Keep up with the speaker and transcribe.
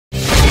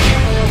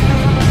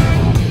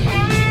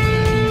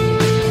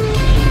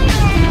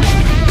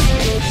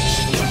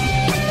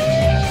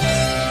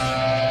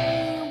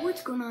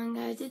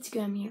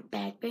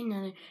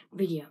another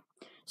video.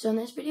 So in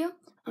this video,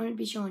 I'm going to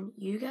be showing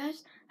you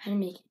guys how to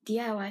make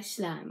DIY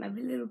slime. I have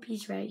a little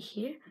piece right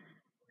here.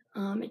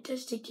 It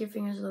does stick to your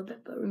fingers a little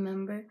bit, but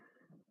remember,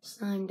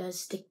 slime does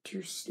stick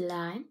to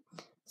slime.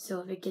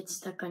 So if it gets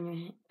stuck on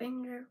your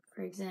finger,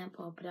 for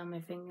example, I'll put it on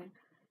my finger,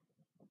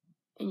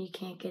 and you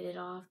can't get it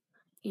off,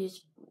 you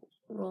just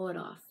roll it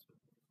off.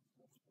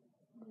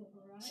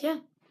 So yeah,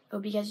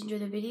 hope you guys enjoy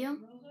the video.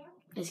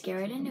 Let's get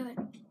right into it.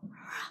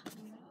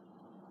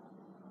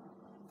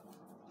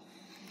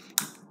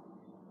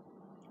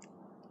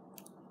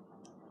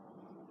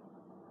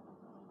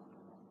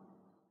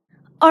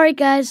 Alright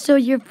guys, so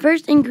your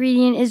first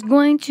ingredient is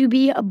going to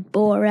be a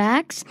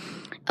borax.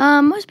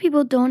 Most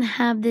people don't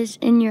have this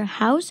in your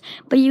house,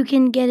 but you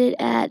can get it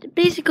at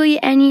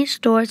basically any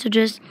store. So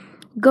just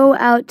go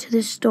out to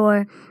the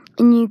store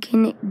and you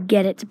can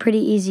get it. It's a pretty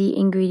easy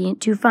ingredient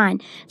to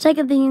find.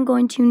 Second thing you're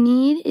going to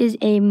need is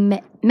a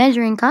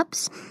measuring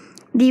cups.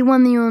 The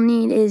one that you'll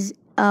need is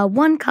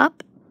 1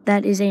 cup.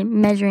 That is a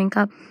measuring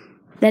cup.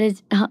 That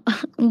is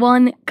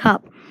 1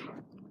 cup.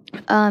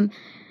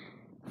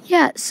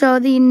 Yeah, so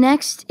the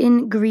next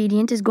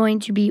ingredient is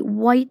going to be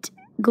white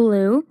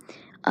glue.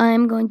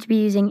 I'm going to be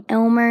using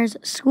Elmer's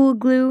school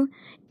glue.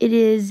 It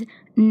is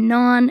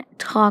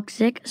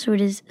non-toxic, so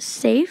it is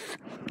safe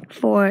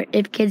for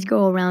if kids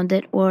go around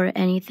it or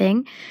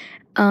anything.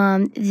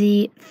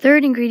 The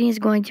third ingredient is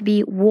going to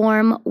be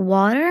warm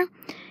water.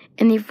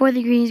 And the fourth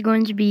ingredient is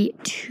going to be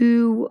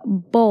 2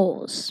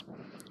 bowls.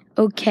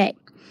 Okay,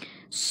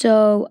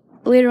 so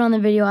later on in the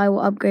video, I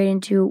will upgrade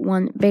into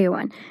one bigger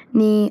one.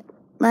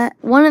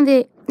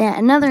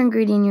 Another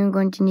ingredient you're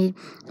going to need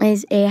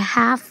is a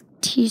 1/2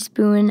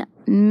 teaspoon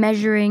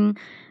measuring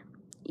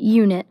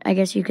unit, I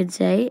guess you could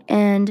say,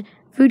 and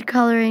food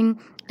coloring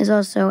is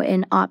also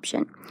an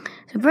option.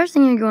 So first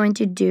thing you're going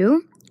to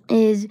do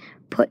is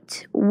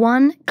put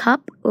 1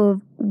 cup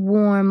of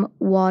warm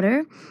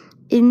water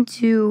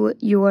into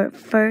your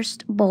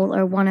first bowl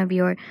or one of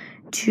your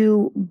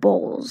 2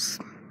 bowls.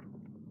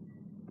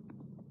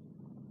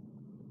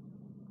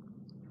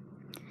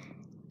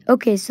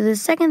 Okay, so the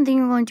second thing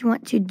you're going to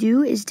want to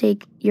do is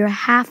take your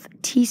 1/2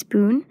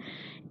 teaspoon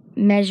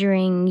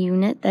measuring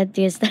unit, that's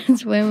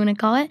what I'm going to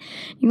call it.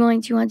 You're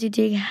going to want to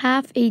take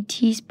 1/2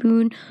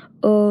 teaspoon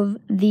of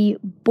the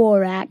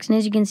borax, and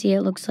as you can see,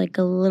 it looks like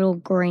a little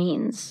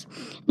grains.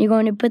 You're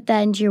going to put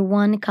that into your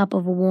 1 cup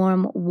of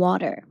warm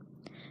water.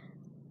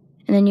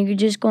 And then you're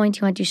just going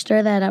to want to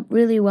stir that up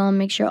really well and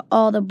make sure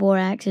all the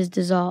borax is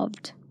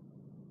dissolved.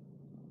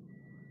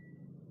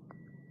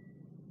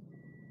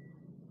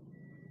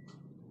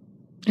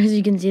 As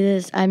you can see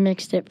this, I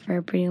mixed it for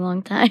a pretty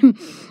long time.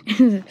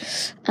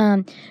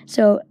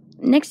 So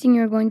next thing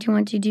you're going to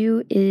want to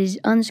do is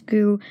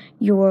unscrew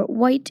your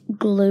white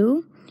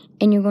glue,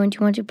 and you're going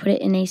to want to put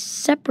it in a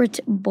separate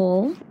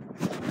bowl.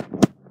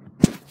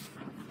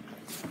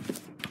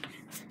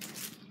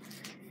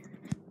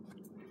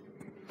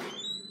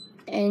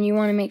 And you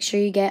want to make sure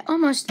you get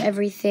almost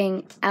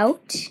everything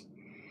out.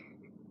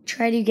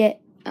 Try to get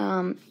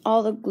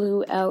all the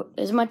glue out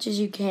as much as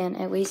you can,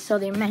 at least, so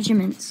the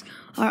measurements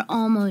are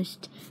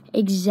almost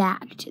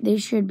exact. They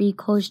should be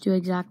close to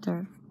exact,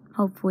 or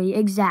hopefully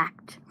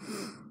exact.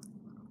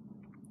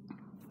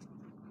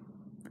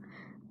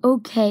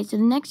 Okay, so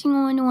the next thing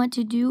we're going to want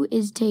to do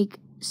is take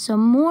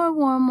some more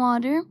warm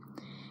water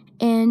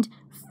and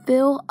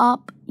fill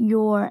up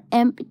your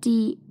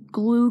empty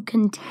glue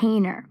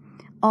container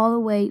all the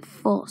way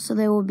full. So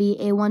there will be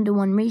a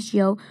 1-to-1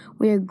 ratio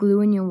where your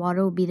glue and your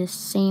water will be the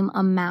same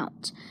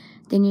amount.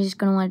 Then you're just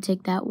going to want to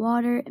take that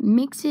water,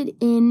 mix it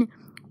in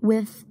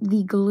with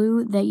the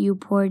glue that you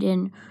poured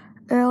in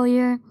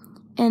earlier,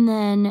 and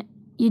then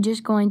you're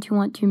just going to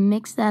want to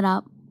mix that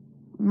up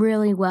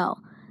really well.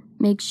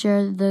 Make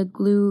sure the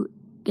glue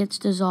gets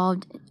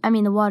dissolved,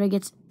 the water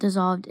gets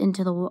dissolved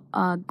into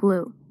the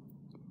glue.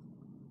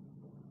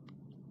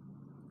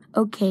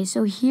 Okay,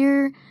 so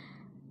here,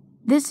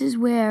 this is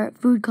where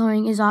food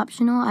coloring is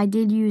optional. I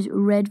did use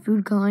red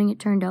food coloring. It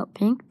turned out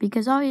pink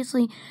because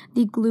obviously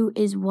the glue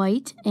is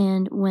white,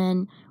 and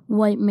when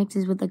white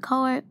mixes with the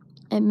color,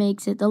 it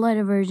makes it the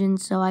lighter version,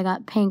 so I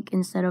got pink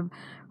instead of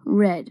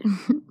red.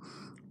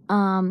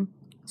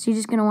 So you're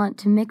just going to want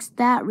to mix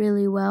that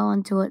really well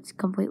until it's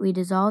completely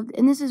dissolved.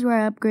 And this is where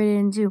I upgraded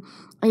into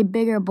a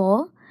bigger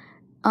bowl.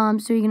 So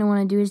you're going to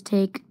want to do is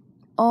take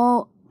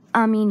your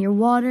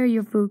water,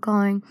 your food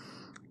coloring,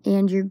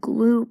 and your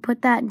glue,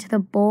 put that into the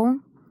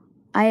bowl.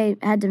 I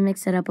had to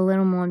mix it up a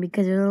little more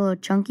because it was a little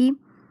chunky.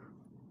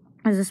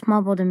 There's a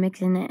small bowl to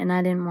mix in it, and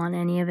I didn't want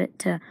any of it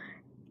to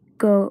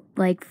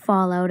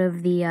fall out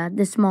of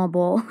the small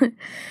bowl.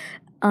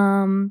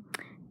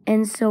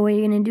 And so what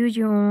you're going to do is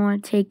you're going to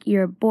want to take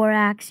your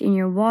borax and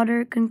your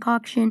water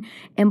concoction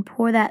and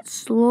pour that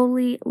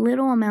slowly,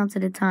 little amounts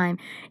at a time,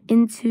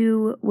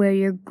 into where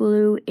your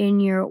glue and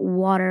your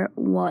water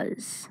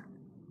was.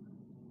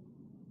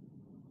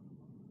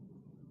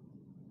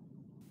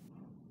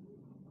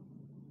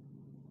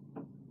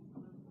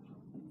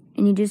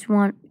 and you just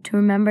want to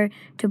remember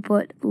to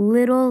put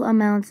little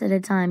amounts at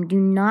a time. Do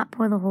not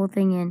pour the whole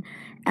thing in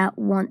at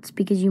once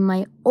because you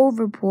might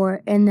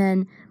overpour, and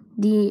then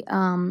the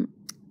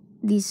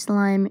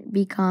slime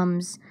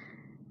becomes,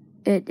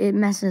 it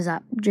messes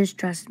up. Just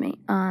trust me.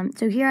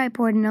 So here I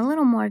poured in a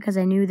little more because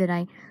I knew that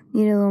I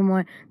needed a little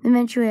more.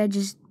 Eventually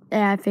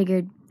I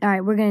figured, all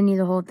right, we're gonna need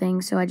the whole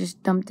thing, so I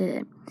just dumped it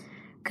in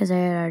because I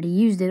had already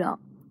used it all.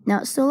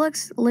 Now it still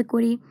looks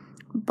liquidy,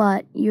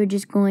 but you're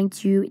just going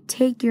to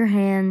take your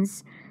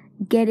hands,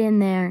 get in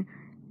there,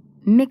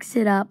 mix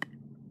it up,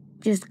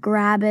 just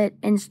grab it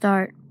and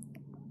start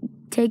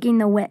taking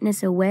the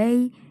wetness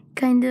away,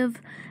 kind of.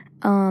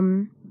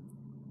 And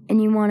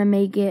you want to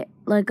make it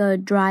like a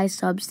dry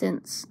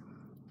substance,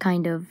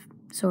 kind of,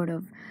 sort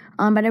of.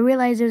 But I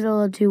realized it was a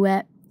little too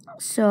wet,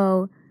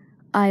 so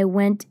I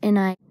went and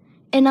I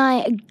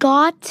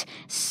got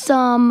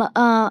some,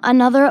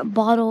 another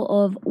bottle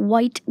of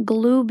white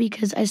glue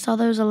because I saw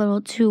that it was a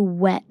little too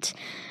wet.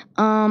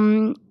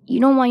 You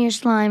don't want your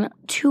slime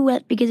too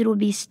wet because it will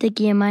be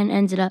sticky, and mine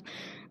ended up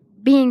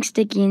being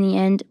sticky in the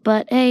end.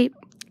 But hey,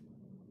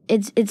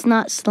 it's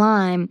not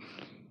slime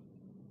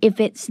if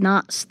it's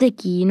not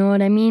sticky, you know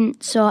what I mean?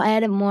 So I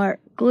added more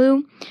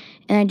glue,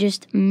 and I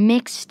just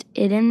mixed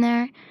it in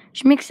there.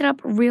 Just mix it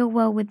up real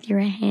well with your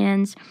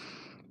hands.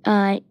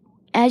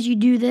 As you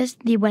do this,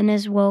 the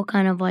wetness will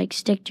kind of like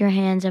stick to your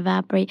hands,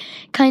 evaporate.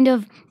 Kind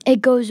of,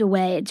 it goes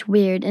away. It's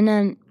weird. And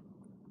then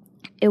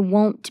it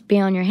won't be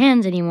on your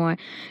hands anymore.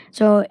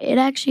 So it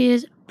actually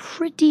is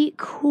pretty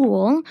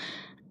cool.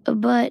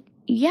 But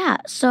yeah,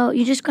 so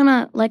you're just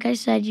gonna, like I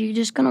said, you're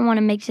just gonna want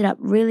to mix it up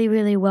really,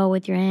 really well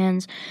with your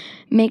hands.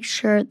 Make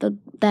sure that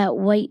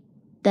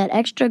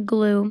extra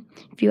glue,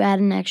 if you add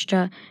an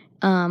extra,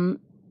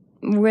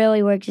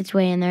 really works its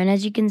way in there. And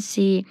as you can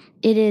see,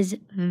 it is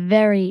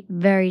very,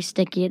 very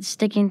sticky. It's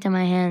sticking to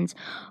my hands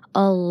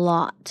a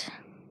lot.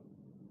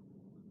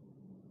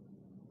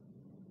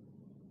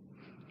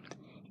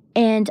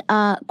 And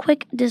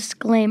quick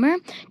disclaimer,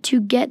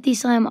 to get the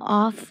slime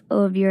off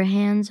of your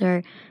hands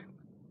or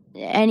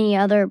any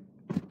other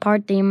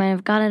part that you might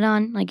have got it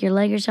on, like your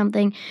leg or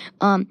something,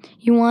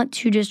 you want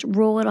to just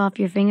roll it off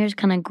your fingers,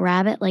 kind of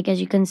grab it, like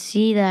as you can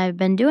see that I've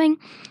been doing.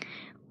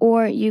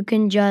 Or you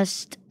can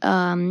just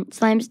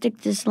slime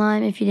stick to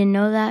slime if you didn't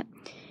know that.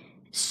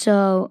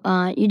 So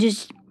you're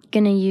just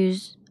going to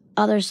use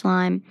other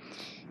slime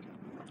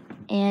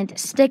and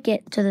stick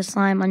it to the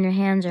slime on your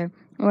hands or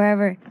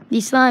wherever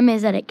the slime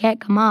is that it can't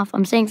come off.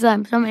 I'm saying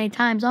slime so many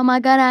times. Oh my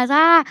goodness.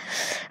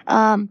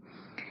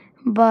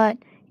 But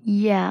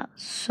yeah,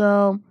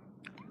 so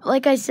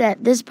like I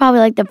said, this is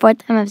probably like the fourth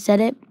time I've said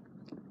it.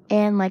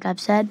 And like I've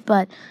said,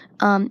 but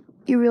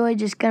you're really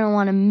just going to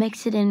want to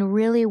mix it in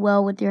really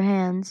well with your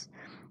hands.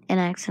 And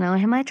I accidentally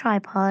hit my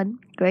tripod.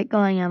 Great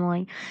going,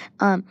 Emily.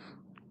 But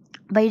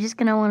you're just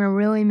going to want to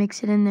really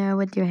mix it in there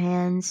with your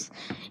hands.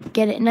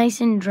 Get it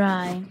nice and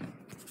dry.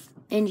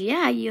 And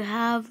yeah, you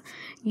have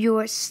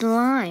your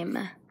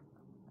slime.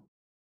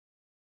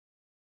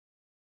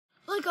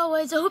 Like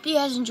always, I hope you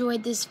guys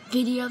enjoyed this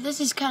video.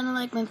 This is kind of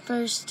like my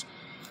first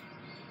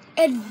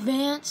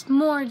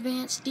more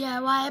advanced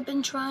DIY. I've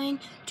been trying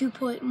to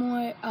put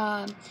more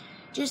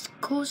just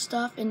cool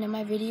stuff into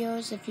my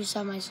videos. If you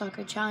saw my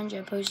soccer challenge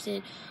I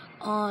posted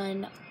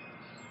on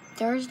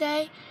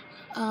Thursday.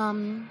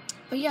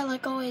 But yeah,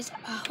 like always,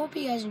 I hope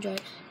you guys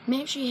enjoyed.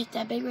 Make sure you hit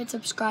that big red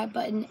subscribe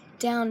button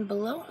down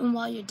below, and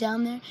while you're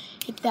down there,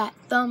 hit that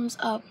thumbs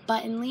up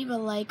button, leave a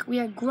like. We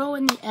are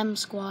growing the M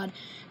Squad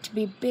to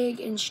be big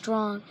and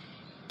strong,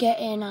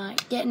 getting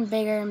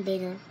bigger and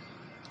bigger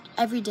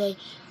every day.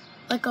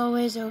 Like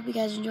always, I hope you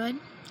guys enjoyed,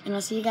 and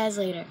I'll see you guys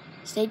later.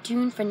 Stay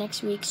tuned for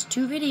next week's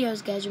 2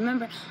 videos, guys.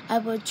 Remember, I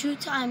upload 2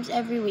 times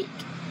every week.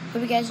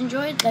 Hope you guys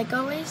enjoyed, like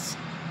always,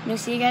 and I'll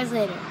see you guys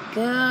later.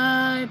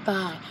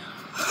 Goodbye.